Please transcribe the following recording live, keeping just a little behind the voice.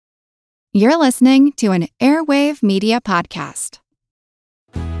You're listening to an Airwave Media Podcast.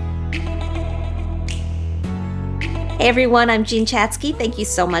 Hey everyone, I'm Jean Chatzky. Thank you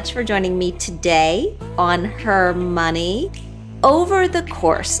so much for joining me today on Her Money. Over the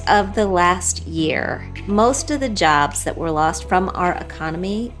course of the last year, most of the jobs that were lost from our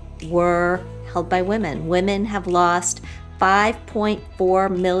economy were held by women. Women have lost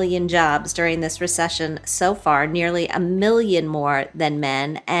 5.4 million jobs during this recession so far, nearly 1 million more than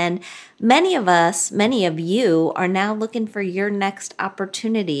men. And many of us, many of you, are now looking for your next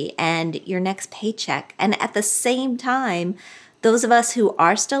opportunity and your next paycheck. And at the same time, those of us who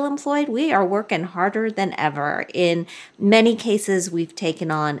are still employed, we are working harder than ever. In many cases, we've taken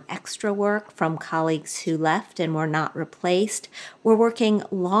on extra work from colleagues who left and were not replaced. We're working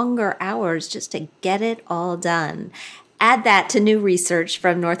longer hours just to get it all done. Add that to new research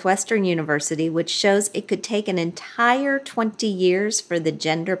from Northwestern University, which shows it could take an entire 20 years for the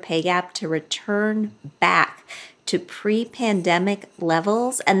gender pay gap to return back to pre-pandemic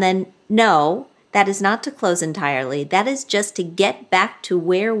levels. And then, no, that is not to close entirely. That is just to get back to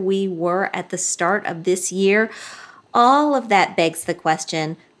where we were at the start of this year. All of that begs the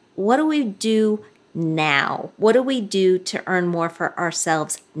question, what do we do now? What do we do to earn more for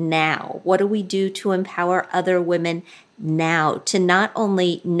ourselves now? What do we do to empower other women now to not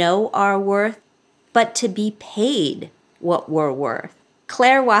only know our worth, but to be paid what we're worth?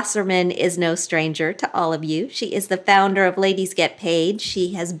 Claire Wasserman is no stranger to all of you. She is the founder of Ladies Get Paid.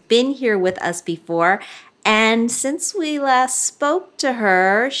 She has been here with us before. And since we last spoke to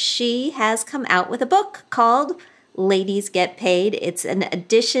her, she has come out with a book called Ladies Get Paid. It's an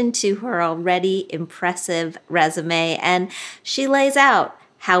addition to her already impressive resume. And she lays out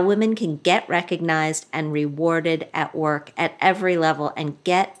how women can get recognized and rewarded at work at every level and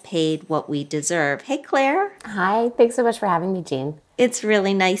get paid what we deserve. Hey, Claire. Hi, thanks so much for having me, Jean. It's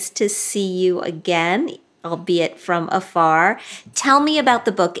really nice to see you again, albeit from afar. Tell me about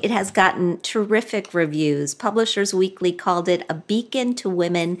the book. It has gotten terrific reviews. Publishers Weekly called it a beacon to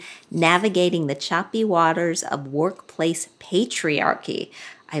women navigating the choppy waters of workplace patriarchy.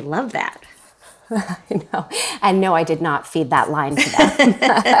 I love that. I know. And no, I did not feed that line to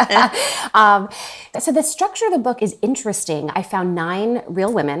them. So the structure of the book is interesting. I found 9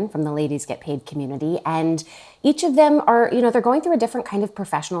 real women from the Ladies Get Paid community, and each of them are, they're going through a different kind of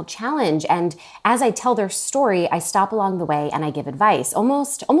professional challenge. And as I tell their story, I stop along the way and I give advice,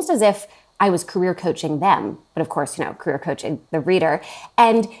 almost as if I was career coaching them, but of course, career coaching the reader.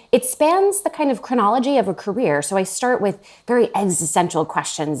 And it spans the kind of chronology of a career. So I start with very existential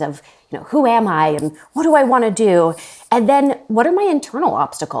questions of, who am I and what do I want to do? And then what are my internal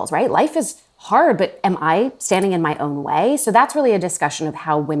obstacles, right? Life is hard, but am I standing in my own way? So that's really a discussion of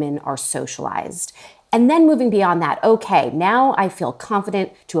how women are socialized. And then moving beyond that, okay, now I feel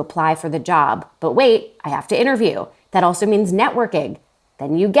confident to apply for the job, but wait, I have to interview. That also means networking.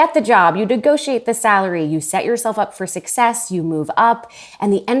 Then you get the job, you negotiate the salary, you set yourself up for success, you move up.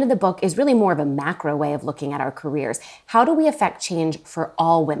 And the end of the book is really more of a macro way of looking at our careers. How do we affect change for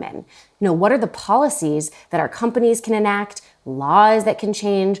all women? What are the policies that our companies can enact, laws that can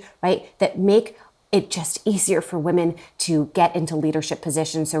change, right? That make it just easier for women to get into leadership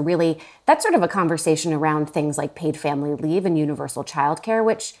positions. So really, that's sort of a conversation around things like paid family leave and universal childcare,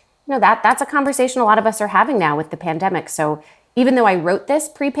 which, that's a conversation a lot of us are having now with the pandemic. So even though I wrote this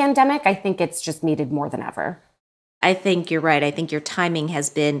pre-pandemic, I think it's just needed more than ever. I think you're right. I think your timing has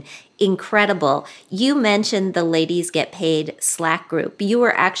been incredible. You mentioned the Ladies Get Paid Slack group. You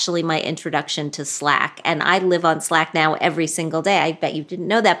were actually my introduction to Slack, and I live on Slack now every single day. I bet you didn't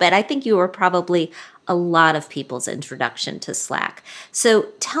know that, but I think you were probably a lot of people's introduction to Slack. So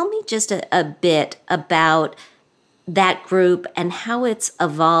tell me just a bit about that group and how it's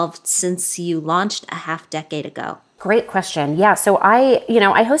evolved since you launched a half decade ago. Great question. Yeah. So I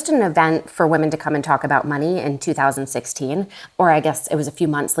hosted an event for women to come and talk about money in 2016, or I guess it was a few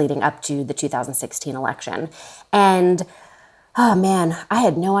months leading up to the 2016 election. And oh man, I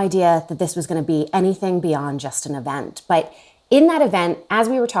had no idea that this was going to be anything beyond just an event. But in that event, as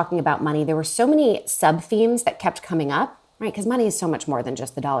we were talking about money, there were so many sub-themes that kept coming up, right? Because money is so much more than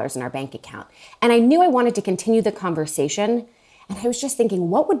just the dollars in our bank account. And I knew I wanted to continue the conversation. And I was just thinking,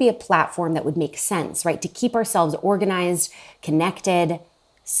 what would be a platform that would make sense, right? To keep ourselves organized, connected,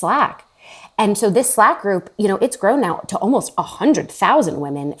 Slack. And so this Slack group, it's grown now to almost 100,000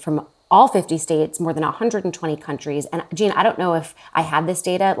 women from all 50 states, more than 120 countries. And Jean, I don't know if I had this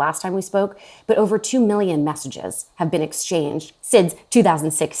data last time we spoke, but over 2 million messages have been exchanged since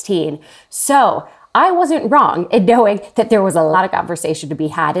 2016. So I wasn't wrong in knowing that there was a lot of conversation to be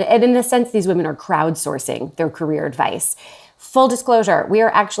had. And in a sense, these women are crowdsourcing their career advice Full disclosure, we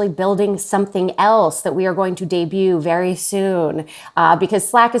are actually building something else that we are going to debut very soon because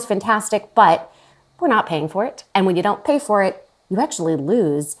Slack is fantastic, but we're not paying for it. And when you don't pay for it, you actually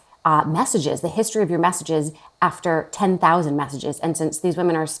lose messages, the history of your messages after 10,000 messages. And since these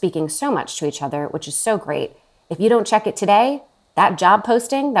women are speaking so much to each other, which is so great, if you don't check it today, that job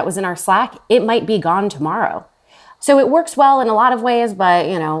posting that was in our Slack, it might be gone tomorrow. So it works well in a lot of ways, but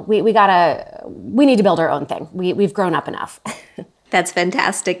we need to build our own thing. We've grown up enough. That's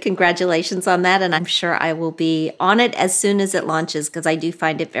fantastic. Congratulations on that. And I'm sure I will be on it as soon as it launches because I do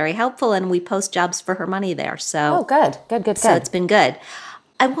find it very helpful and we post jobs for her money there. So good. So it's been good.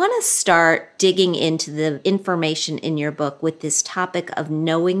 I want to start digging into the information in your book with this topic of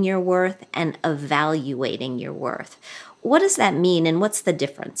knowing your worth and evaluating your worth. What does that mean and what's the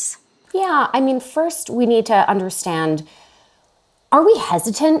difference? Yeah, first we need to understand, are we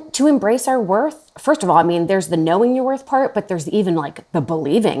hesitant to embrace our worth? First of all, there's the knowing your worth part, but there's even the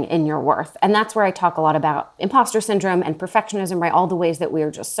believing in your worth. And that's where I talk a lot about imposter syndrome and perfectionism, right? All the ways that we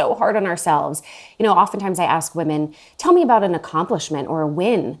are just so hard on ourselves. Oftentimes I ask women, tell me about an accomplishment or a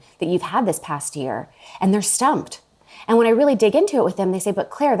win that you've had this past year. And they're stumped. And when I really dig into it with them, they say, but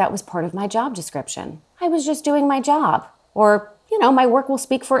Claire, that was part of my job description. I was just doing my job. Or, my work will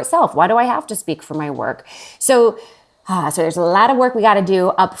speak for itself. Why do I have to speak for my work? So there's a lot of work we got to do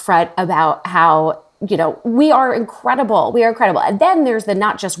up front about how, we are incredible. We are incredible. And then there's the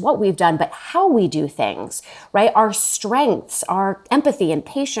not just what we've done, but how we do things, right? Our strengths, our empathy and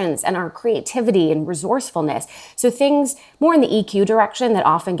patience and our creativity and resourcefulness. So things more in the EQ direction that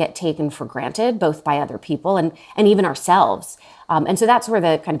often get taken for granted, both by other people and even ourselves. And so that's where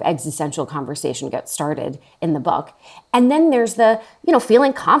the kind of existential conversation gets started in the book. And then there's the,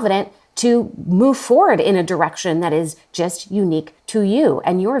 feeling confident to move forward in a direction that is just unique to you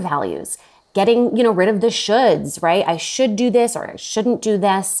and your values. Getting, rid of the shoulds, right? I should do this or I shouldn't do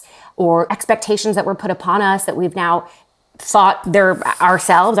this, or expectations that were put upon us that we've now thought they're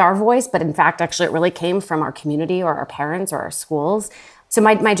ourselves, our voice, but in fact, actually it really came from our community or our parents or our schools. So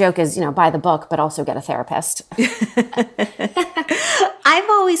my joke is, buy the book, but also get a therapist. I've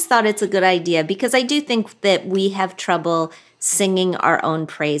always thought it's a good idea because I do think that we have trouble singing our own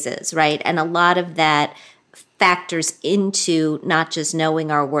praises, right? And a lot of that factors into not just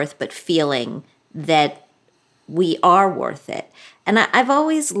knowing our worth, but feeling that we are worth it. And I've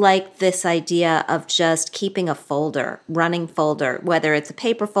always liked this idea of just keeping a running folder, whether it's a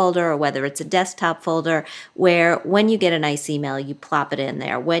paper folder or whether it's a desktop folder, where when you get a nice email, you plop it in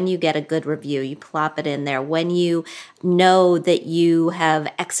there. When you get a good review, you plop it in there. When you know that you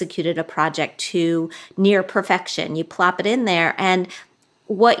have executed a project to near perfection, you plop it in there. And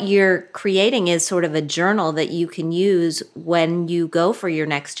what you're creating is sort of a journal that you can use when you go for your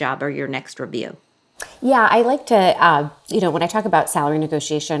next job or your next review. Yeah, I like to, when I talk about salary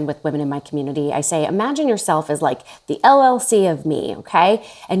negotiation with women in my community, I say, imagine yourself as like the LLC of me, okay?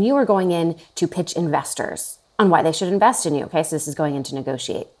 And you are going in to pitch investors on why they should invest in you, okay? So this is going in to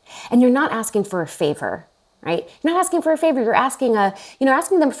negotiate. And you're not asking for a favor, right? You're not asking for a favor. You're asking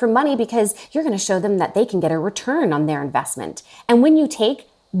asking them for money because you're going to show them that they can get a return on their investment. And when you take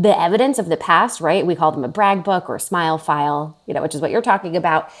the evidence of the past, right? We call them a brag book or a smile file, which is what you're talking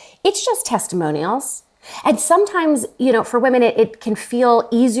about. It's just testimonials. And sometimes, for women, it can feel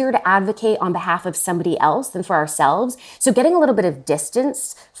easier to advocate on behalf of somebody else than for ourselves. So getting a little bit of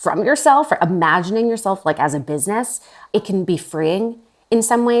distance from yourself or imagining yourself like as a business, it can be freeing in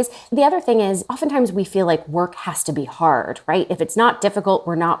some ways. The other thing is oftentimes we feel like work has to be hard, right? If it's not difficult,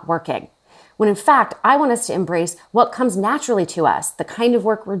 we're not working. When in fact, I want us to embrace what comes naturally to us, the kind of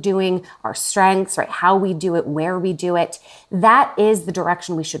work we're doing, our strengths, right? How we do it, where we do it. That is the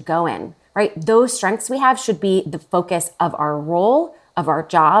direction we should go in, right? Those strengths we have should be the focus of our role, of our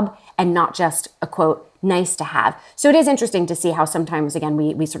job, and not just a quote, nice to have. So it is interesting to see how sometimes, again,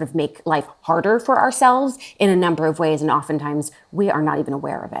 we sort of make life harder for ourselves in a number of ways, and oftentimes we are not even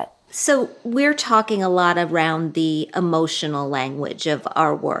aware of it. So we're talking a lot around the emotional language of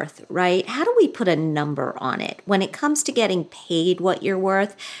our worth, right? How do we put a number on it? When it comes to getting paid what you're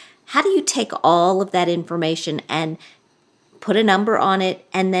worth, how do you take all of that information and put a number on it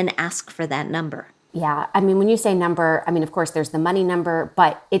and then ask for that number? Yeah, when you say number, of course, there's the money number,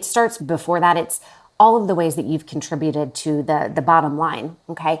 but it starts before that. It's all of the ways that you've contributed to the bottom line,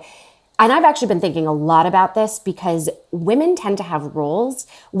 okay? And I've actually been thinking a lot about this because women tend to have roles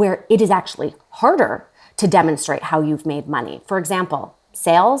where it is actually harder to demonstrate how you've made money. For example,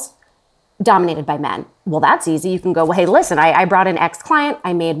 sales, dominated by men. Well, that's easy. You can go, well, hey, listen, I brought in X client,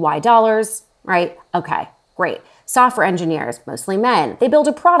 I made Y dollars, right? Okay, great. Software engineers, mostly men. They build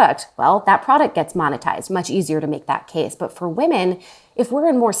a product. Well, that product gets monetized. Much easier to make that case. But for women, if we're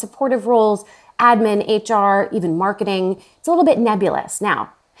in more supportive roles, admin, HR, even marketing, it's a little bit nebulous.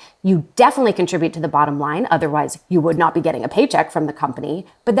 Now, you definitely contribute to the bottom line. Otherwise, you would not be getting a paycheck from the company.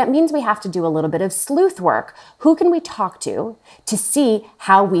 But that means we have to do a little bit of sleuth work. Who can we talk to see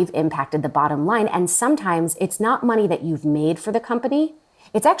how we've impacted the bottom line? And sometimes it's not money that you've made for the company.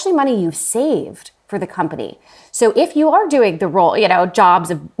 It's actually money you've saved for the company. So if you are doing the role,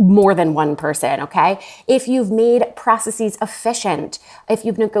 jobs of more than one person, okay? If you've made processes efficient, if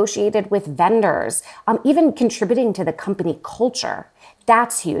you've negotiated with vendors, even contributing to the company culture,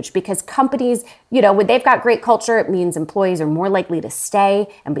 that's huge because companies, when they've got great culture, it means employees are more likely to stay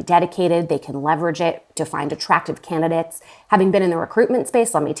and be dedicated. They can leverage it to find attractive candidates. Having been in the recruitment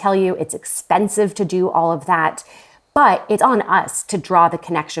space, let me tell you, it's expensive to do all of that. But it's on us to draw the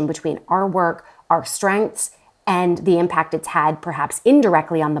connection between our work, our strengths, and the impact it's had perhaps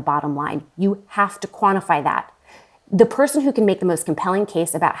indirectly on the bottom line. You have to quantify that. The person who can make the most compelling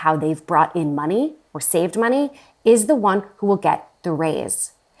case about how they've brought in money or saved money is the one who will get the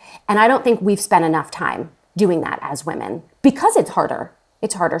raise. And I don't think we've spent enough time doing that as women because it's harder.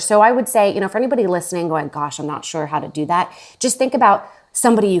 It's harder. So I would say, for anybody listening going, gosh, I'm not sure how to do that, just think about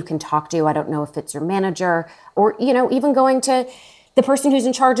somebody you can talk to. I don't know if it's your manager or, even going to the person who's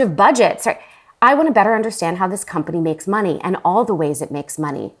in charge of budgets. I want to better understand how this company makes money and all the ways it makes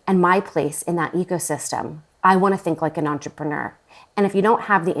money and my place in that ecosystem. I want to think like an entrepreneur. And if you don't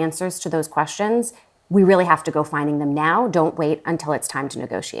have the answers to those questions, we really have to go finding them now. Don't wait until it's time to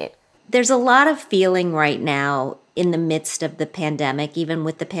negotiate. There's a lot of feeling right now in the midst of the pandemic, even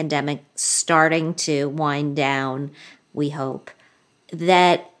with the pandemic starting to wind down, we hope,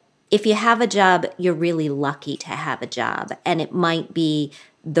 that if you have a job, you're really lucky to have a job. And it might be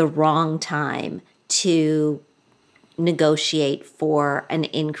the wrong time to negotiate for an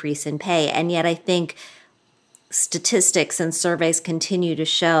increase in pay. And yet I think statistics and surveys continue to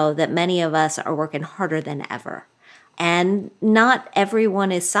show that many of us are working harder than ever. And not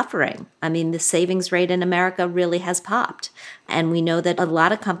everyone is suffering. I mean, the savings rate in America really has popped. And we know that a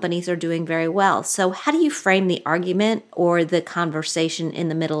lot of companies are doing very well. So how do you frame the argument or the conversation in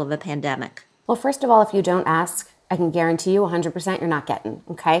the middle of a pandemic? Well, first of all, if you don't ask, I can guarantee you 100% you're not getting,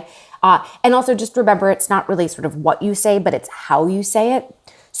 okay? And also just remember, it's not really sort of what you say, but it's how you say it.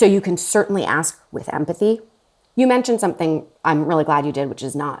 So you can certainly ask with empathy. You mentioned something I'm really glad you did, which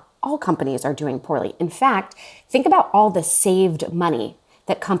is not all companies are doing poorly. In fact, think about all the saved money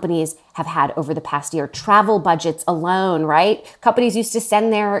that companies have had over the past year. Travel budgets alone, right? Companies used to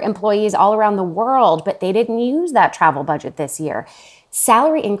send their employees all around the world, but they didn't use that travel budget this year.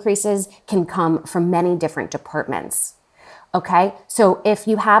 Salary increases can come from many different departments. Okay, so if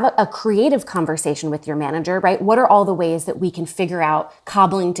you have a creative conversation with your manager, right, what are all the ways that we can figure out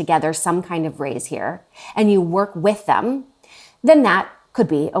cobbling together some kind of raise here, and you work with them, then that could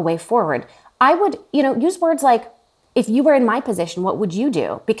be a way forward. I would, use words like, if you were in my position, what would you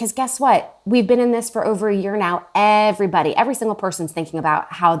do? Because guess what? We've been in this for over a year now. Every single person's thinking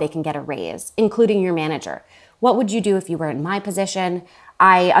about how they can get a raise, including your manager. What would you do if you were in my position?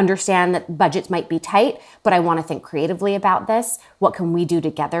 I understand that budgets might be tight, but I want to think creatively about this. What can we do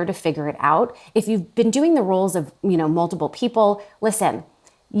together to figure it out? If you've been doing the roles of, multiple people, listen,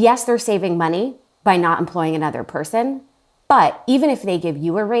 yes, they're saving money by not employing another person. But even if they give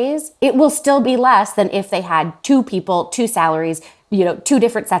you a raise, it will still be less than if they had two people, two salaries, two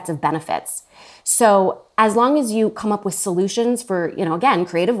different sets of benefits. So as long as you come up with solutions for, again,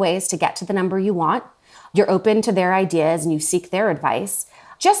 creative ways to get to the number you want, you're open to their ideas and you seek their advice,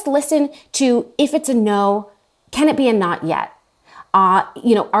 just listen to, if it's a no, can it be a not yet? Are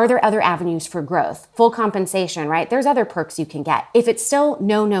there other avenues for growth? Full compensation, right? There's other perks you can get. If it's still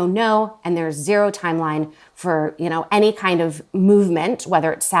no, and there's zero timeline for, any kind of movement,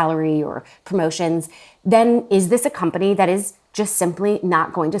 whether it's salary or promotions, then is this a company that is just simply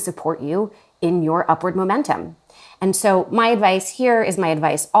not going to support you in your upward momentum? And so my advice here is my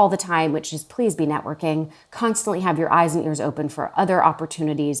advice all the time, which is please be networking, constantly have your eyes and ears open for other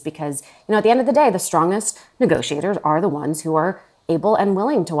opportunities because, at the end of the day, the strongest negotiators are the ones who are able and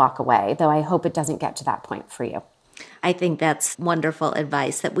willing to walk away, though I hope it doesn't get to that point for you. I think that's wonderful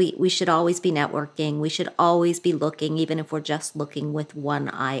advice, that we should always be networking. We should always be looking, even if we're just looking with one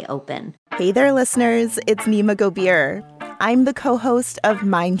eye open. Hey there, listeners. It's Nima Gobir. I'm the co-host of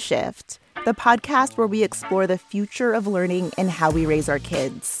Mind Shift. the podcast where we explore the future of learning and how we raise our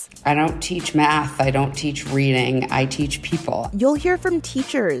kids. I don't teach math. I don't teach reading. I teach people. You'll hear from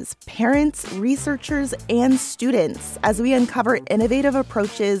teachers, parents, researchers, and students as we uncover innovative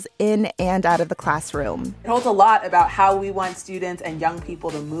approaches in and out of the classroom. It holds a lot about how we want students and young people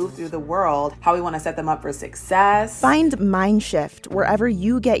to move through the world, how we want to set them up for success. Find Mindshift wherever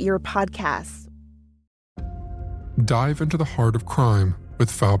you get your podcasts. Dive into the heart of crime with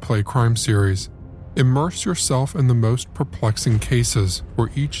Foul Play Crime Series. Immerse yourself in the most perplexing cases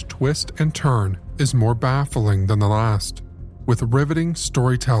where each twist and turn is more baffling than the last. With riveting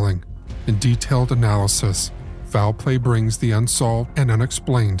storytelling and detailed analysis, Foul Play brings the unsolved and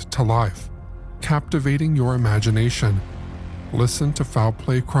unexplained to life, captivating your imagination. Listen to Foul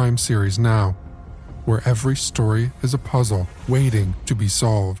Play Crime Series now, where every story is a puzzle waiting to be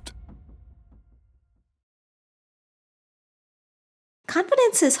solved.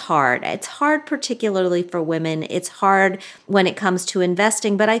 Confidence is hard. It's hard particularly for women. It's hard when it comes to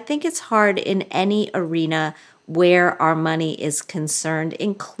investing, but I think it's hard in any arena where our money is concerned,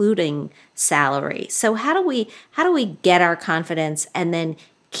 including salary. So how do we get our confidence and then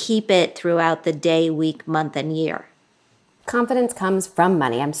keep it throughout the day, week, month, and year? Confidence comes from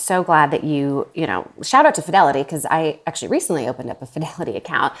money. I'm so glad that shout out to Fidelity, because I actually recently opened up a Fidelity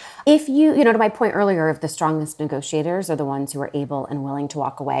account. If to my point earlier of the strongest negotiators are the ones who are able and willing to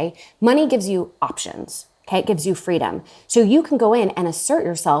walk away, money gives you options. Okay, it gives you freedom. So you can go in and assert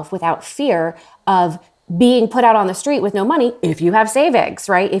yourself without fear of being put out on the street with no money if you have savings,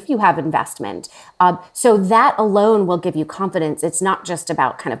 right? If you have investment. So that alone will give you confidence. It's not just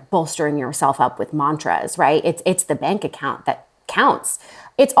about kind of bolstering yourself up with mantras, right? It's the bank account that counts.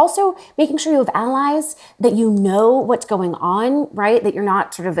 It's also making sure you have allies, that you know what's going on, right? That you're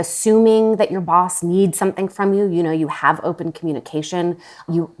not sort of assuming that your boss needs something from you. You have open communication.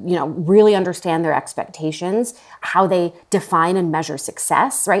 You really understand their expectations, how they define and measure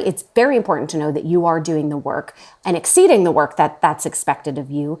success, right? It's very important to know that you are doing the work and exceeding the work that's expected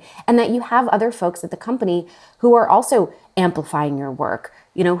of you, and that you have other folks at the company who are also amplifying your work,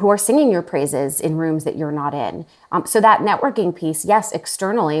 who are singing your praises in rooms that you're not in. So that networking piece, yes,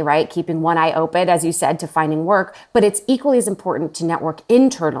 externally, right? Keeping one eye open, as you said, to finding work, but it's equally as important to network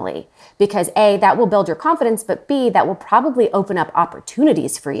internally, because A, that will build your confidence, but B, that will probably open up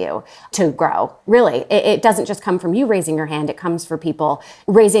opportunities for you to grow. Really, it doesn't just come from you raising your hand, it comes for people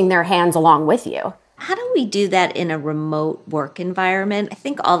raising their hands along with you. How do we do that in a remote work environment? I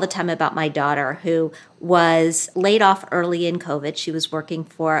think all the time about my daughter, who was laid off early in COVID. She was working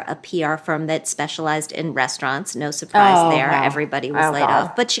for a PR firm that specialized in restaurants. No surprise there. Wow. Everybody was laid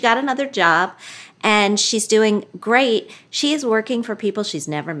off. But she got another job, and she's doing great. She is working for people she's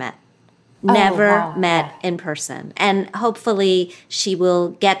never met. Met in person. And hopefully she will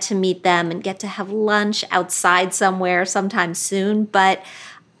get to meet them and get to have lunch outside somewhere sometime soon. But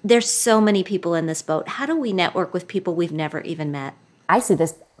there's so many people in this boat. How do we network with people we've never even met? I see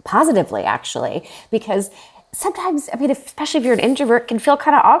this positively, actually, because sometimes, especially if you're an introvert, it can feel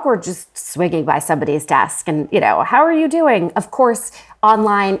kind of awkward just swinging by somebody's desk and, how are you doing? Of course,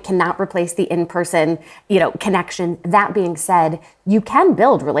 online cannot replace the in-person, connection. That being said, you can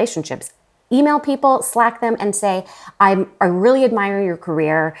build relationships. Email people, Slack them, and say, I really admire your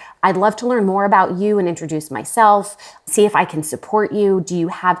career. I'd love to learn more about you and introduce myself, see if I can support you. Do you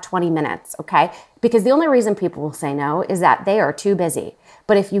have 20 minutes, okay? Because the only reason people will say no is that they are too busy.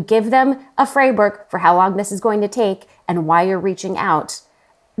 But if you give them a framework for how long this is going to take and why you're reaching out,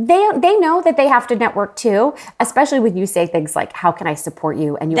 they know that they have to network too, especially when you say things like, how can I support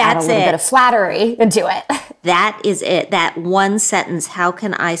you? And you add a little bit of flattery into it. That is it. That one sentence, how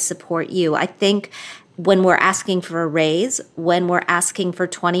can I support you? I think when we're asking for a raise, when we're asking for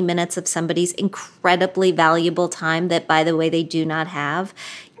 20 minutes of somebody's incredibly valuable time that, by the way, they do not have,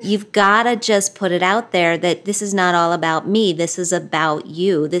 you've got to just put it out there that this is not all about me. This is about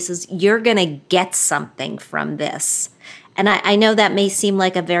you. You're going to get something from this. And I know that may seem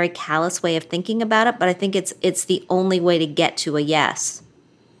like a very callous way of thinking about it, but I think it's the only way to get to a yes.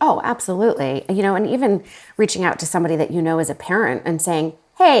 Oh, absolutely. And even reaching out to somebody that you know as a parent and saying,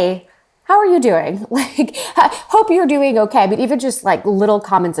 hey, how are you doing? Hope you're doing okay. But even just little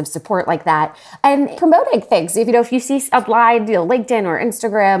comments of support like that, and promoting things. If you see online, LinkedIn or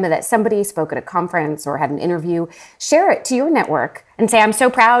Instagram, and that somebody spoke at a conference or had an interview, share it to your network and say, I'm so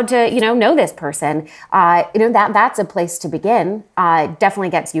proud to, know this person. That's a place to begin.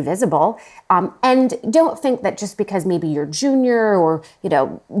 Definitely gets you visible. And don't think that just because maybe you're junior or,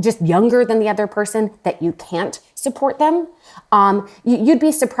 just younger than the other person, that you can't support them. You'd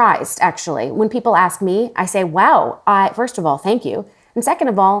be surprised, actually. When people ask me, I say, wow, first of all, thank you. And second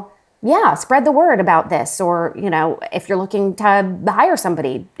of all, spread the word about this. Or, if you're looking to hire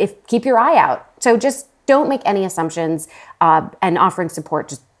somebody, keep your eye out. So just don't make any assumptions, and offering support,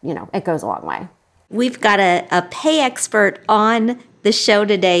 just, it goes a long way. We've got a pay expert on the show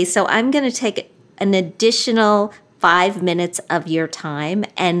today, so I'm going to take an additional 5 minutes of your time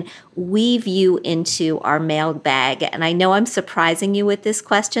and weave you into our mailbag. And I know I'm surprising you with this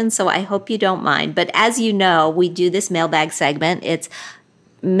question, so I hope you don't mind. But as you know, we do this mailbag segment. It's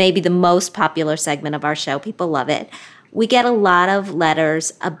maybe the most popular segment of our show. People love it. We get a lot of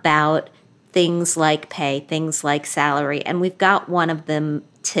letters about things like pay, things like salary, and we've got one of them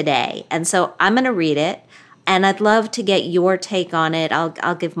today. And so I'm going to read it, and I'd love to get your take on it.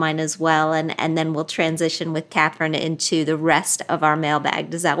 I'll give mine as well, and then we'll transition with Catherine into the rest of our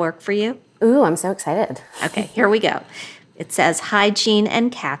mailbag. Does that work for you? Ooh, I'm so excited. Okay, here we go. It says, "Hi, Jean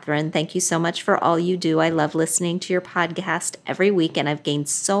and Catherine. Thank you so much for all you do. I love listening to your podcast every week, and I've gained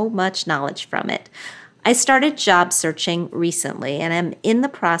so much knowledge from it. I started job searching recently, and I'm in the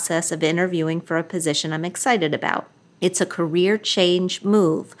process of interviewing for a position I'm excited about. It's a career change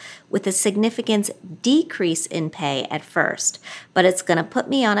move with a significant decrease in pay at first, but it's going to put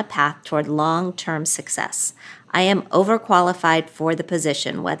me on a path toward long-term success. I am overqualified for the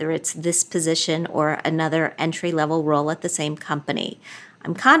position, whether it's this position or another entry-level role at the same company.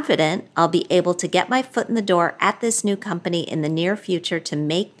 I'm confident I'll be able to get my foot in the door at this new company in the near future to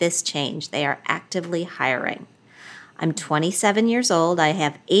make this change. They are actively hiring. I'm 27 years old. I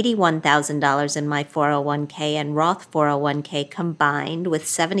have $81,000 in my 401k and Roth 401k combined, with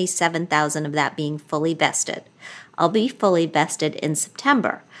 $77,000 of that being fully vested. I'll be fully vested in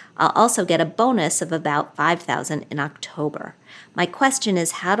September. I'll also get a bonus of about $5,000 in October. My question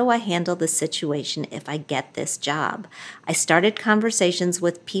is, how do I handle the situation if I get this job? I started conversations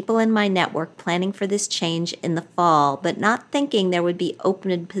with people in my network planning for this change in the fall, but not thinking there would be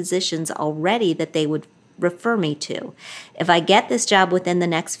open positions already that they would refer me to. If I get this job within the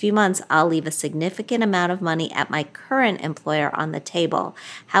next few months, I'll leave a significant amount of money at my current employer on the table.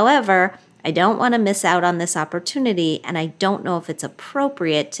 However, I don't want to miss out on this opportunity, and I don't know if it's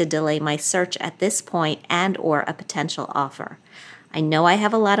appropriate to delay my search at this point and or a potential offer. I know I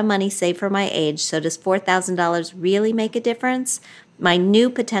have a lot of money saved for my age, so does $4,000 really make a difference? My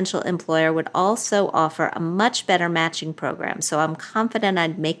new potential employer would also offer a much better matching program, so I'm confident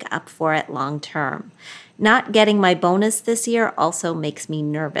I'd make up for it long term. Not getting my bonus this year also makes me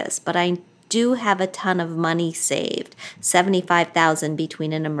nervous, but I do have a ton of money saved, $75,000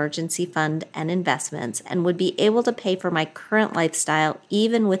 between an emergency fund and investments, and would be able to pay for my current lifestyle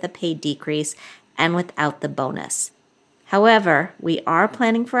even with a pay decrease and without the bonus. However, we are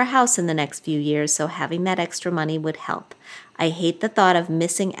planning for a house in the next few years, so having that extra money would help. I hate the thought of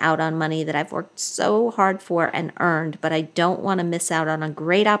missing out on money that I've worked so hard for and earned, but I don't want to miss out on a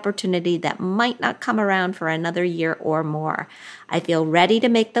great opportunity that might not come around for another year or more. I feel ready to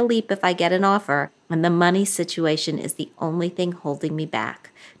make the leap if I get an offer, and the money situation is the only thing holding me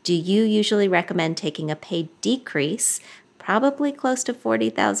back. Do you usually recommend taking a pay decrease, probably close to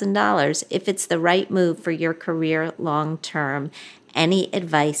 $40,000, if it's the right move for your career long term? Any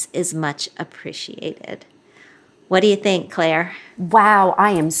advice is much appreciated." What do you think, Claire? Wow,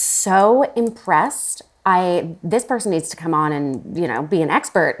 I am so impressed. This person needs to come on and, be an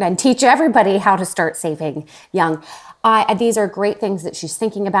expert and teach everybody how to start saving young. These are great things that she's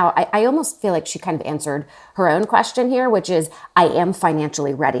thinking about. I almost feel like she kind of answered her own question here, which is, I am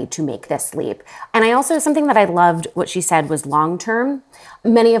financially ready to make this leap. And I also, something that I loved what she said was long-term.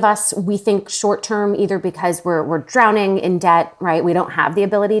 Many of us, we think short-term either because we're drowning in debt, right? We don't have the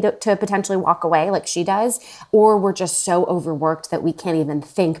ability to potentially walk away like she does, or we're just so overworked that we can't even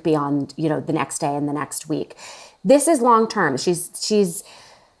think beyond, the next day and the next week. This is long-term. Here's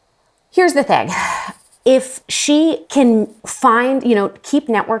the thing. If she can find, keep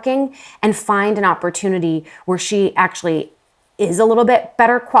networking and find an opportunity where she actually is a little bit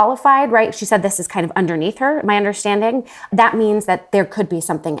better qualified, right? She said this is kind of underneath her, my understanding. That means that there could be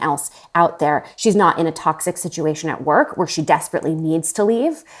something else out there. She's not in a toxic situation at work where she desperately needs to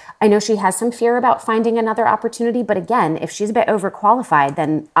leave. I know she has some fear about finding another opportunity, but again, if she's a bit overqualified,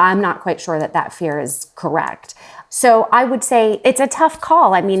 then I'm not quite sure that fear is correct. So I would say it's a tough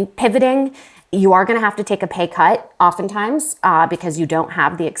call. I mean, pivoting, you are going to have to take a pay cut oftentimes because you don't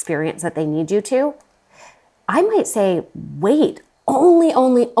have the experience that they need you to. I might say, wait,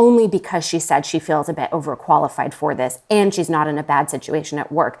 only because she said she feels a bit overqualified for this and she's not in a bad situation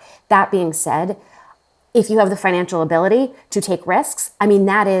at work. That being said, if you have the financial ability to take risks,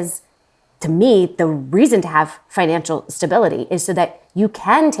 that is, to me, the reason to have financial stability is so that you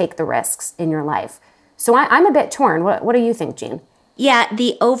can take the risks in your life. So I'm a bit torn. What do you think, Jean? Yeah,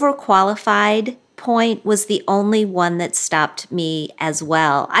 the overqualified point was the only one that stopped me as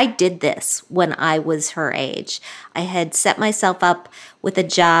well. I did this when I was her age. I had set myself up with a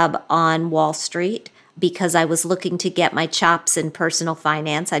job on Wall Street because I was looking to get my chops in personal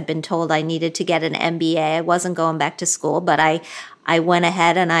finance. I'd been told I needed to get an MBA. I wasn't going back to school, but I went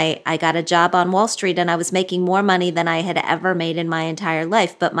ahead and I got a job on Wall Street, and I was making more money than I had ever made in my entire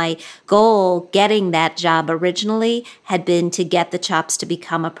life. But my goal getting that job originally had been to get the chops to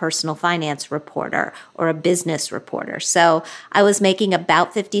become a personal finance reporter or a business reporter. So I was making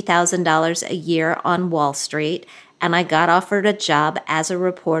about $50,000 a year on Wall Street, and I got offered a job as a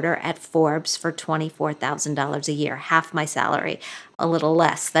reporter at Forbes for $24,000 a year, half my salary, a little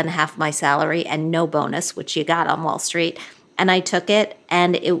less than half my salary, and no bonus, which you got on Wall Street. And I took it,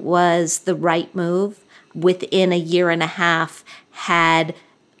 and it was the right move. Within a year and a half, had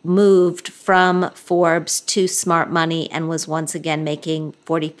moved from Forbes to Smart Money and was once again making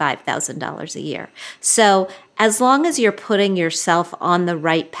 $45,000 a year. So as long as you're putting yourself on the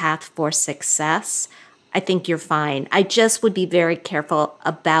right path for success, I think you're fine. I just would be very careful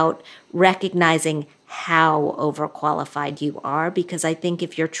about recognizing how overqualified you are, because I think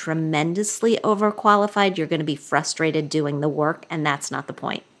if you're tremendously overqualified, you're going to be frustrated doing the work, and that's not the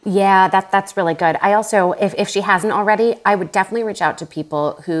point. Yeah, that's really good. I also, if she hasn't already, I would definitely reach out to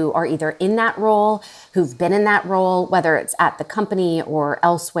people who are either in that role, who've been in that role, whether it's at the company or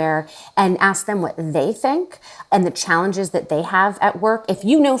elsewhere, and ask them what they think and the challenges that they have at work. If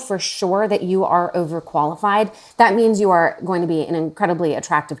you know for sure that you are overqualified, that means you are going to be an incredibly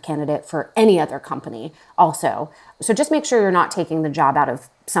attractive candidate for any other company also. So just make sure you're not taking the job out of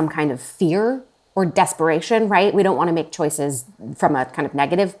some kind of fear or desperation, right? We don't want to make choices from a kind of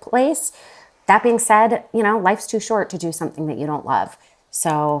negative place. That being said, life's too short to do something that you don't love.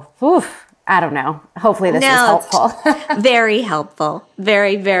 So, I don't know. Hopefully this is helpful. Very helpful.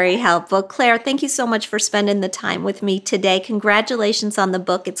 Very, very helpful. Claire, thank you so much for spending the time with me today. Congratulations on the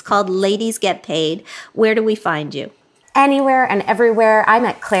book. It's called Ladies Get Paid. Where do we find you? Anywhere and everywhere. I'm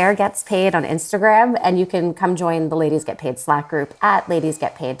at Claire Gets Paid on Instagram, and you can come join the Ladies Get Paid Slack group at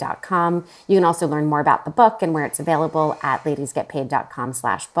ladiesgetpaid.com. You can also learn more about the book and where it's available at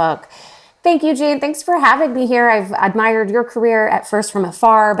ladiesgetpaid.com/book. Thank you, Jean. Thanks for having me here. I've admired your career at first from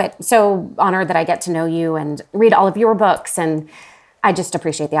afar, but so honored that I get to know you and read all of your books. And I just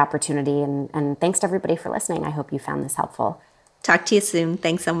appreciate the opportunity. And thanks to everybody for listening. I hope you found this helpful. Talk to you soon.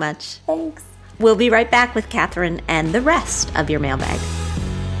 Thanks so much. Thanks. We'll be right back with Catherine and the rest of your mailbag.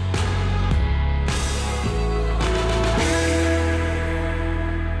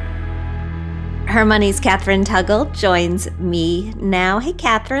 Her Money's Catherine Tuggle joins me now. Hey,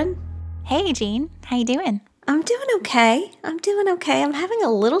 Catherine. Hey, Jean. How you doing? I'm doing okay. I'm having a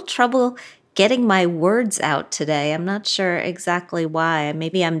little trouble getting my words out today. I'm not sure exactly why.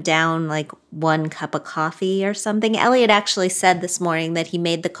 Maybe I'm down like 1 cup of coffee or something. Elliot actually said this morning that he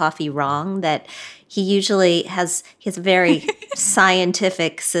made the coffee wrong, that he usually has a very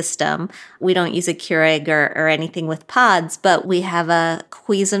scientific system. We don't use a Keurig or anything with pods, but we have a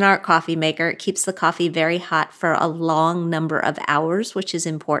Cuisinart coffee maker. It keeps the coffee very hot for a long number of hours, which is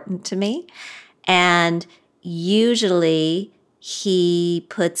important to me. And usually he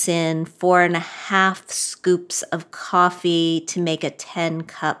puts in 4.5 scoops of coffee to make a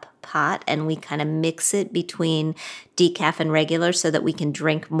 10-cup pot, and we kind of mix it between decaf and regular so that we can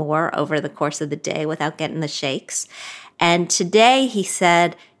drink more over the course of the day without getting the shakes. And today he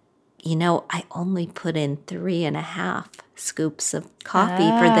said, I only put in 3.5 scoops of coffee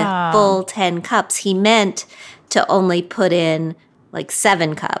for the full 10 cups. He meant to only put in like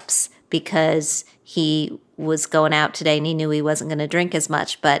 7 cups because he was going out today and he knew he wasn't going to drink as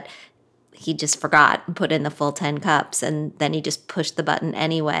much, but he just forgot and put in the full 10 cups, and then he just pushed the button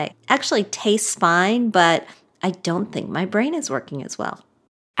anyway. Actually tastes fine, but I don't think my brain is working as well.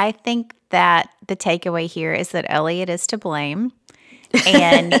 I think that the takeaway here is that Elliot is to blame,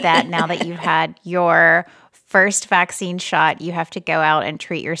 and that now that you've had your first vaccine shot, you have to go out and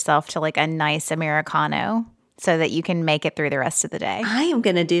treat yourself to like a nice Americano so that you can make it through the rest of the day. I am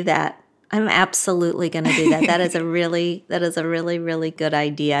going to do that. I'm absolutely going to do that. That is a really, really good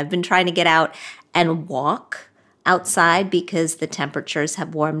idea. I've been trying to get out and walk outside because the temperatures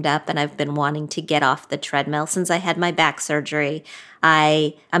have warmed up, and I've been wanting to get off the treadmill. Since I had my back surgery,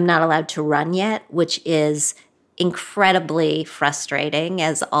 I'm not allowed to run yet, which is incredibly frustrating,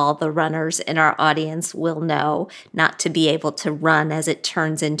 as all the runners in our audience will know, not to be able to run as it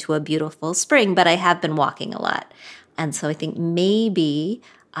turns into a beautiful spring, but I have been walking a lot. And so I think maybe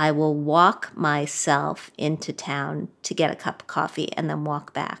I will walk myself into town to get a cup of coffee and then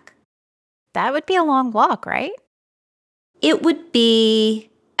walk back. That would be a long walk, right? It would be,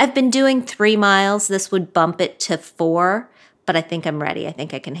 I've been doing 3 miles. This would bump it to 4, but I think I'm ready. I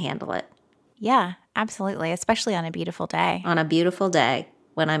think I can handle it. Yeah, absolutely, especially on a beautiful day. On a beautiful day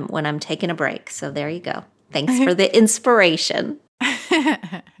when I'm taking a break. So there you go. Thanks for the inspiration.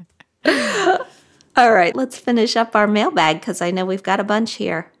 All right, let's finish up our mailbag because I know we've got a bunch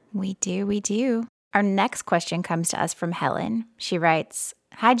here. We do. Our next question comes to us from Helen. She writes,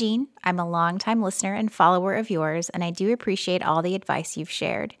 "Hi, Jean. I'm a longtime listener and follower of yours, and I do appreciate all the advice you've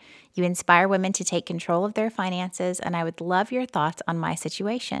shared. You inspire women to take control of their finances, and I would love your thoughts on my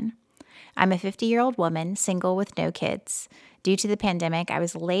situation. I'm a 50-year-old woman, single with no kids. Due to the pandemic, I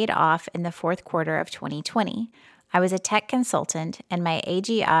was laid off in the fourth quarter of 2020. I was a tech consultant, and my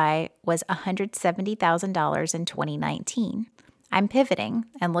AGI was $170,000 in 2019. I'm pivoting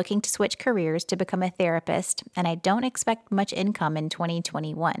and looking to switch careers to become a therapist, and I don't expect much income in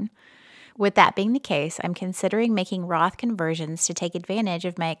 2021. With that being the case, I'm considering making Roth conversions to take advantage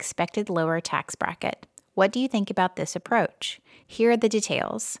of my expected lower tax bracket. What do you think about this approach? Here are the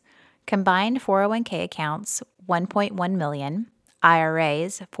details. Combined 401k accounts, $1.1 million,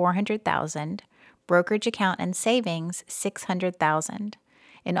 IRAs, $400,000, brokerage account and savings, $600,000.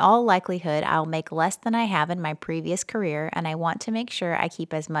 In all likelihood, I'll make less than I have in my previous career, and I want to make sure I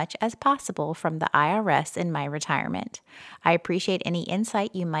keep as much as possible from the IRS in my retirement. I appreciate any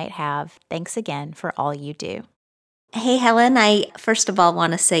insight you might have. Thanks again for all you do." Hey, Helen, I first of all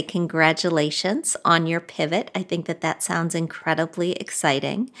want to say congratulations on your pivot. I think that sounds incredibly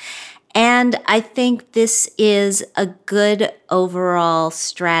exciting. And I think this is a good overall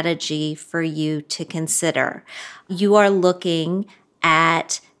strategy for you to consider. You are looking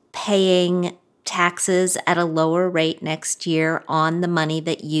at paying taxes at a lower rate next year on the money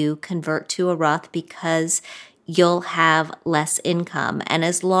that you convert to a Roth because you'll have less income. And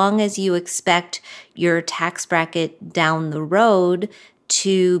as long as you expect your tax bracket down the road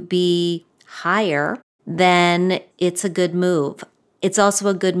to be higher, then it's a good move. It's also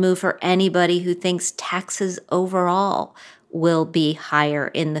a good move for anybody who thinks taxes overall will be higher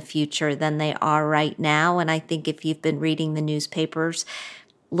in the future than they are right now. And I think if you've been reading the newspapers,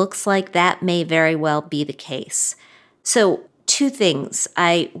 looks like that may very well be the case. So 2 things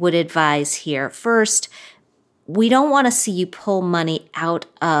I would advise here. First, we don't want to see you pull money out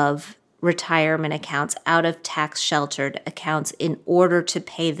of retirement accounts, out of tax-sheltered accounts in order to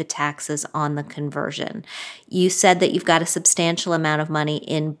pay the taxes on the conversion. You said that you've got a substantial amount of money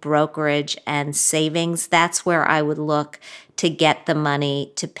in brokerage and savings. That's where I would look to get the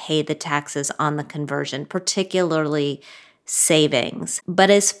money to pay the taxes on the conversion, particularly savings.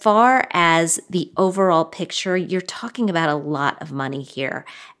 But as far as the overall picture, you're talking about a lot of money here.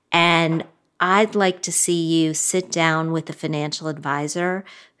 And I'd like to see you sit down with a financial advisor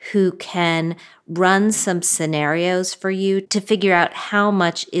who can run some scenarios for you to figure out how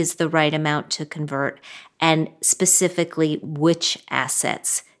much is the right amount to convert and specifically which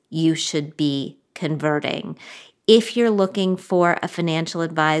assets you should be converting. If you're looking for a financial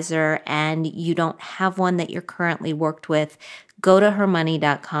advisor and you don't have one that you're currently worked with, go to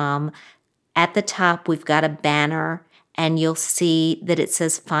hermoney.com. At the top, we've got a banner and you'll see that it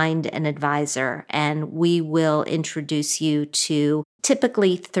says find an advisor, and we will introduce you to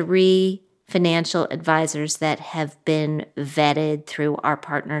typically 3 financial advisors that have been vetted through our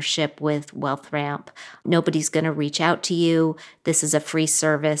partnership with WealthRamp. Nobody's going to reach out to you. This is a free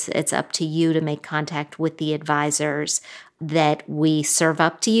service. It's up to you to make contact with the advisors that we serve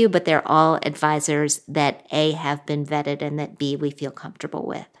up to you, but they're all advisors that A, have been vetted and that B, we feel comfortable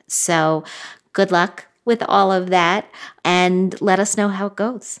with. So good luck with all of that, and let us know how it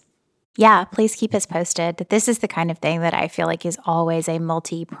goes. Yeah, please keep us posted. This is the kind of thing that I feel like is always a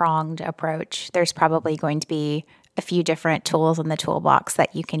multi-pronged approach. There's probably going to be a few different tools in the toolbox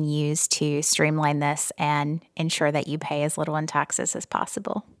that you can use to streamline this and ensure that you pay as little in taxes as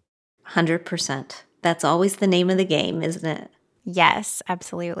possible. 100%. That's always the name of the game, isn't it? Yes,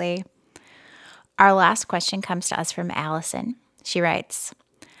 absolutely. Our last question comes to us from Allison. She writes,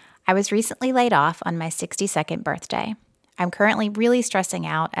 "I was recently laid off on my 62nd birthday. I'm currently really stressing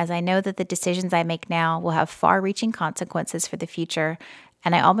out as I know that the decisions I make now will have far-reaching consequences for the future,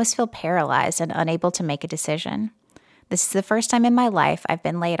 and I almost feel paralyzed and unable to make a decision. This is the first time in my life I've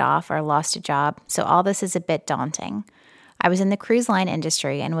been laid off or lost a job, so all this is a bit daunting. I was in the cruise line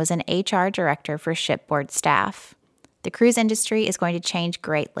industry and was an HR director for shipboard staff. The cruise industry is going to change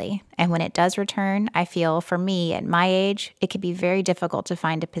greatly, and when it does return, I feel for me at my age, it can be very difficult to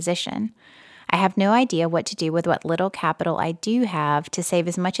find a position. I have no idea what to do with what little capital I do have to save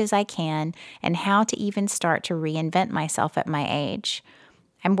as much as I can and how to even start to reinvent myself at my age.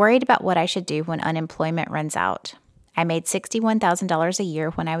 I'm worried about what I should do when unemployment runs out. I made $61,000 a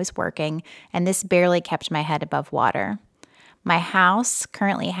year when I was working, and this barely kept my head above water. My house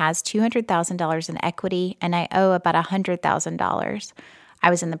currently has $200,000 in equity, and I owe about $100,000. I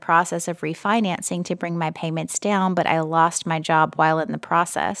was in the process of refinancing to bring my payments down, but I lost my job while in the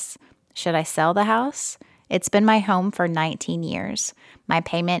process. Should I sell the house? It's been my home for 19 years. My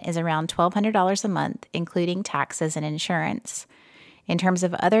payment is around $1,200 a month, including taxes and insurance. In terms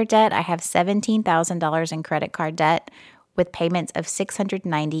of other debt, I have $17,000 in credit card debt with payments of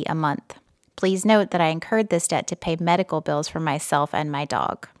 $690 a month. Please note that I incurred this debt to pay medical bills for myself and my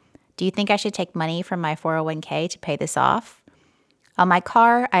dog. Do you think I should take money from my 401k to pay this off? On my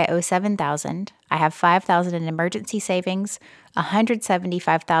car, I owe $7,000. I have $5,000 in emergency savings,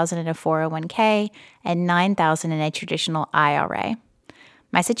 $175,000 in a 401k, and $9,000 in a traditional IRA.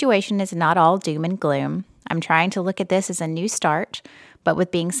 My situation is not all doom and gloom. I'm trying to look at this as a new start, but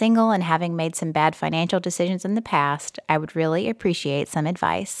with being single and having made some bad financial decisions in the past, I would really appreciate some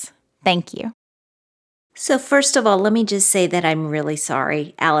advice. Thank you. So first of all, let me just say that I'm really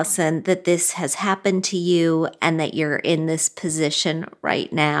sorry, Allison, that this has happened to you and that you're in this position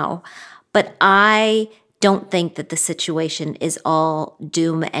right now. But I don't think that the situation is all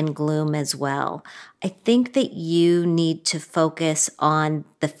doom and gloom as well. I think that you need to focus on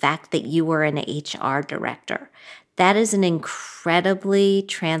the fact that you were an HR director. That is an incredibly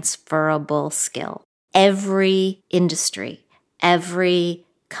transferable skill. Every industry, every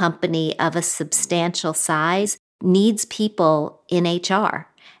company of a substantial size needs people in HR.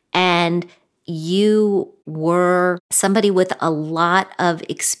 And you were somebody with a lot of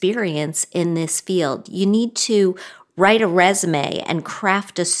experience in this field. You need to write a resume and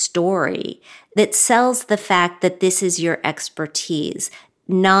craft a story that sells the fact that this is your expertise,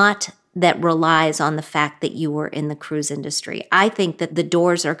 not that relies on the fact that you were in the cruise industry. I think that the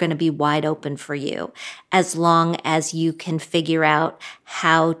doors are going to be wide open for you as long as you can figure out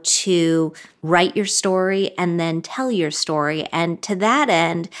how to write your story and then tell your story. And to that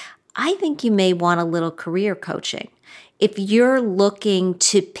end, I think you may want a little career coaching. If you're looking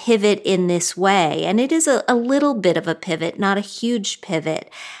to pivot in this way, and it is a little bit of a pivot, not a huge pivot,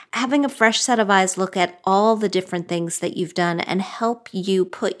 having a fresh set of eyes look at all the different things that you've done and help you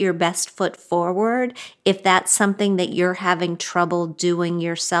put your best foot forward, if that's something that you're having trouble doing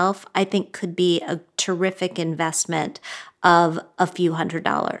yourself, I think could be a terrific investment of a few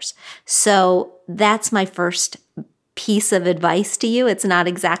 $100s. So that's my first piece of advice to you. It's not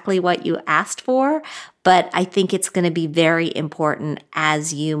exactly what you asked for, but I think it's going to be very important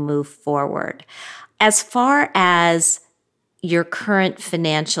as you move forward. As far as your current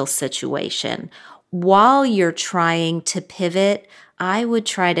financial situation, while you're trying to pivot, I would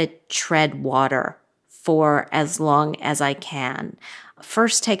try to tread water for as long as I can.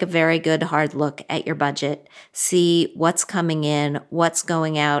 First, take a very good hard look at your budget, see what's coming in, what's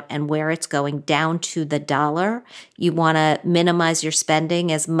going out, and where it's going down to the dollar. You want to minimize your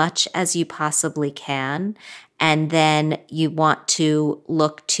spending as much as you possibly can. And then you want to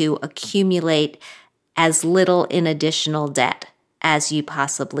look to accumulate as little in additional debt as you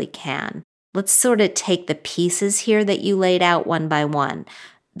possibly can. Let's sort of take the pieces here that you laid out one by one.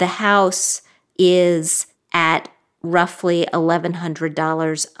 The house is at roughly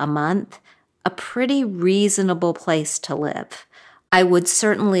 $1,100 a month, a pretty reasonable place to live. I would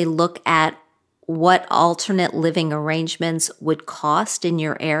certainly look at what alternate living arrangements would cost in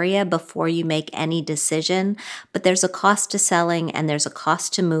your area before you make any decision. But there's a cost to selling and there's a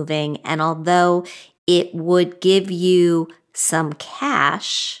cost to moving. And although it would give you some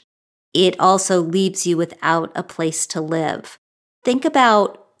cash, it also leaves you without a place to live. Think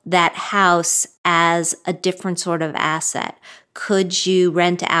about that house as a different sort of asset. Could you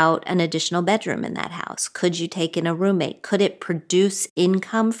rent out an additional bedroom in that house? Could you take in a roommate? Could it produce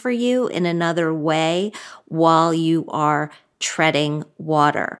income for you in another way while you are treading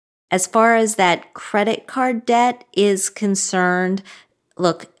water? As far as that credit card debt is concerned,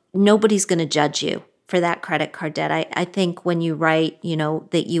 look, nobody's going to judge you for that credit card debt. I think when you write,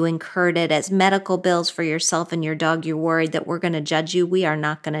 that you incurred it as medical bills for yourself and your dog, you're worried that we're going to judge you. We are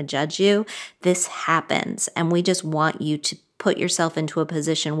not going to judge you. This happens. And we just want you to put yourself into a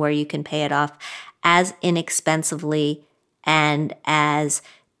position where you can pay it off as inexpensively and as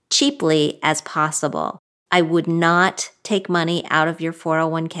cheaply as possible. I would not take money out of your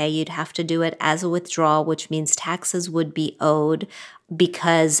 401k. You'd have to do it as a withdrawal, which means taxes would be owed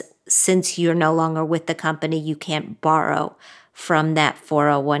because since you're no longer with the company, you can't borrow from that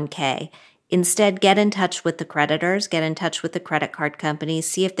 401k. Instead, get in touch with the creditors, get in touch with the credit card companies,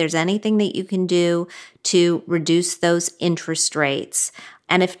 see if there's anything that you can do to reduce those interest rates.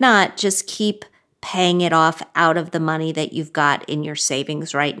 And if not, just keep paying it off out of the money that you've got in your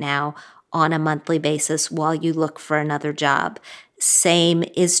savings right now on a monthly basis while you look for another job. Same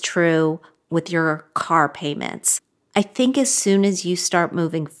is true with your car payments. I think as soon as you start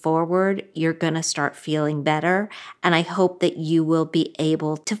moving forward, you're going to start feeling better. And I hope that you will be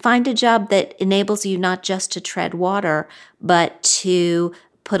able to find a job that enables you not just to tread water, but to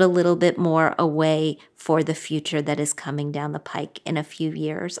put a little bit more away for the future that is coming down the pike in a few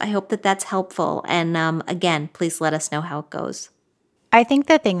years. I hope that that's helpful. And again, please let us know how it goes. I think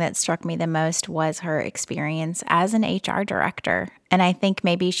the thing that struck me the most was her experience as an HR director. And I think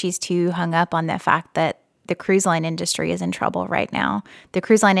maybe she's too hung up on the fact that the cruise line industry is in trouble right now. The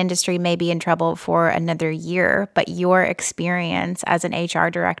cruise line industry may be in trouble for another year, but your experience as an HR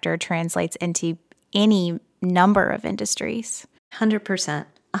director translates into any number of industries. 100%.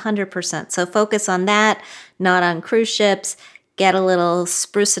 100%. So focus on that, not on cruise ships. Get a little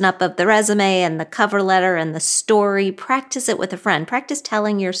sprucing up of the resume and the cover letter and the story. Practice it with a friend. Practice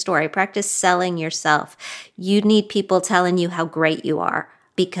telling your story. Practice selling yourself. You need people telling you how great you are,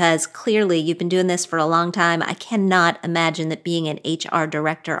 because clearly you've been doing this for a long time. I cannot imagine that being an HR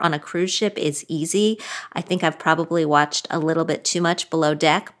director on a cruise ship is easy. I think I've probably watched a little bit too much Below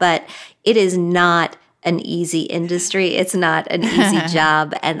Deck, but it is not an easy industry. It's not an easy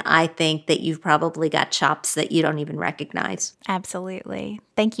job. And I think that you've probably got chops that you don't even recognize. Absolutely.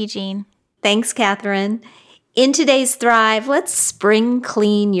 Thank you, Jean. Thanks, Catherine. In today's Thrive, let's spring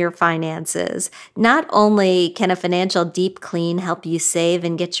clean your finances. Not only can a financial deep clean help you save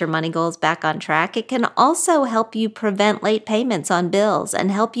and get your money goals back on track, it can also help you prevent late payments on bills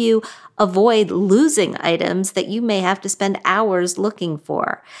and help you avoid losing items that you may have to spend hours looking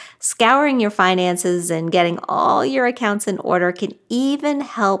for. Scouring your finances and getting all your accounts in order can even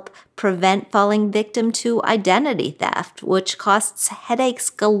help prevent falling victim to identity theft, which costs headaches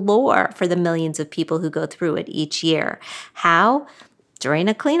galore for the millions of people who go through it each year. How? During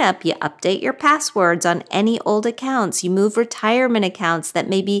a cleanup, you update your passwords on any old accounts. You move retirement accounts that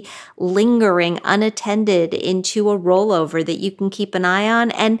may be lingering unattended into a rollover that you can keep an eye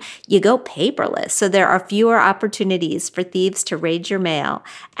on, and you go paperless so there are fewer opportunities for thieves to raid your mail.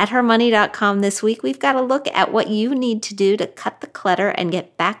 At hermoney.com this week, we've got a look at what you need to do to cut the clutter and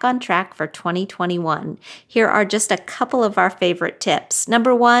get back on track for 2021. Here are just a couple of our favorite tips.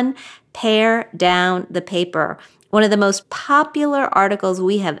 Number 1, pare down the paper. One of the most popular articles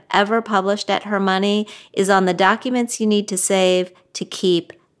we have ever published at Her Money is on the documents you need to save, to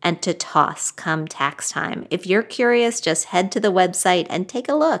keep, and to toss come tax time. If you're curious, just head to the website and take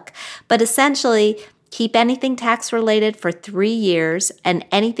a look. But essentially, keep anything tax-related for 3 years and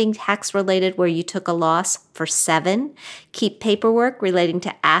anything tax-related where you took a loss for 7. Keep paperwork relating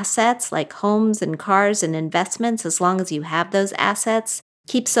to assets like homes and cars and investments as long as you have those assets.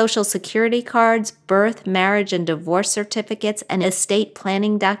 Keep Social Security cards, birth, marriage, and divorce certificates, and estate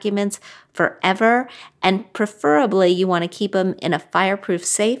planning documents forever. And preferably, you want to keep them in a fireproof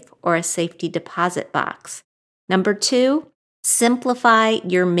safe or a safety deposit box. Number 2, simplify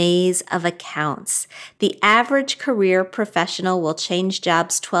your maze of accounts. The average career professional will change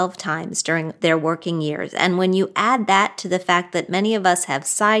jobs 12 times during their working years. And when you add that to the fact that many of us have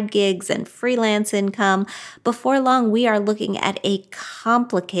side gigs and freelance income, before long we are looking at a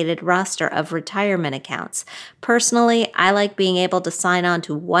complicated roster of retirement accounts. Personally, I like being able to sign on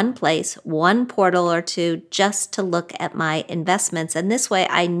to one place, one portal or two, just to look at my investments. And this way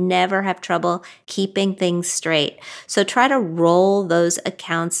I never have trouble keeping things straight. So try to roll those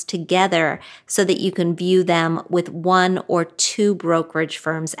accounts together so that you can view them with 1 or 2 brokerage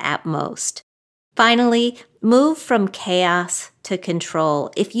firms at most. Finally, move from chaos to control.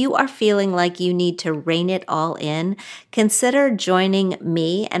 If you are feeling like you need to rein it all in, consider joining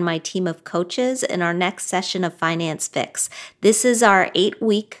me and my team of coaches in our next session of Finance Fix. This is our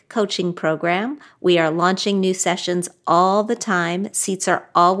 8-week coaching program. We are launching new sessions all the time. Seats are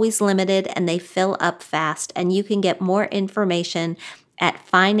always limited and they fill up fast. And you can get more information at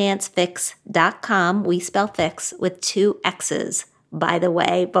financefix.com. We spell fix with 2 X's, by the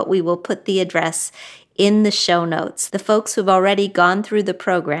way, but we will put the address in the show notes. The folks who've already gone through the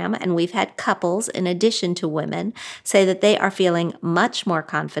program, and we've had couples in addition to women, say that they are feeling much more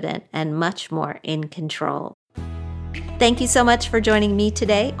confident and much more in control. Thank you so much for joining me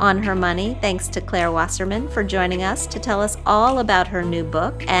today on Her Money. Thanks to Claire Wasserman for joining us to tell us all about her new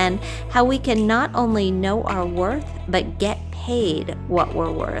book and how we can not only know our worth, but get paid what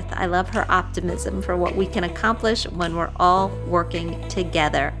we're worth. I love her optimism for what we can accomplish when we're all working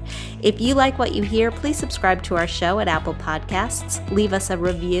together. If you like what you hear, please subscribe to our show at Apple Podcasts. Leave us a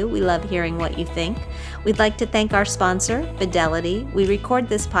review. We love hearing what you think. We'd like to thank our sponsor, Fidelity. We record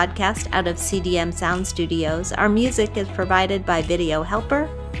this podcast out of CDM Sound Studios. Our music is provided by Video Helper,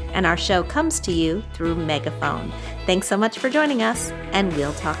 and our show comes to you through Megaphone. Thanks so much for joining us, and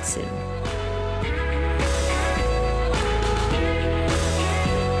we'll talk soon.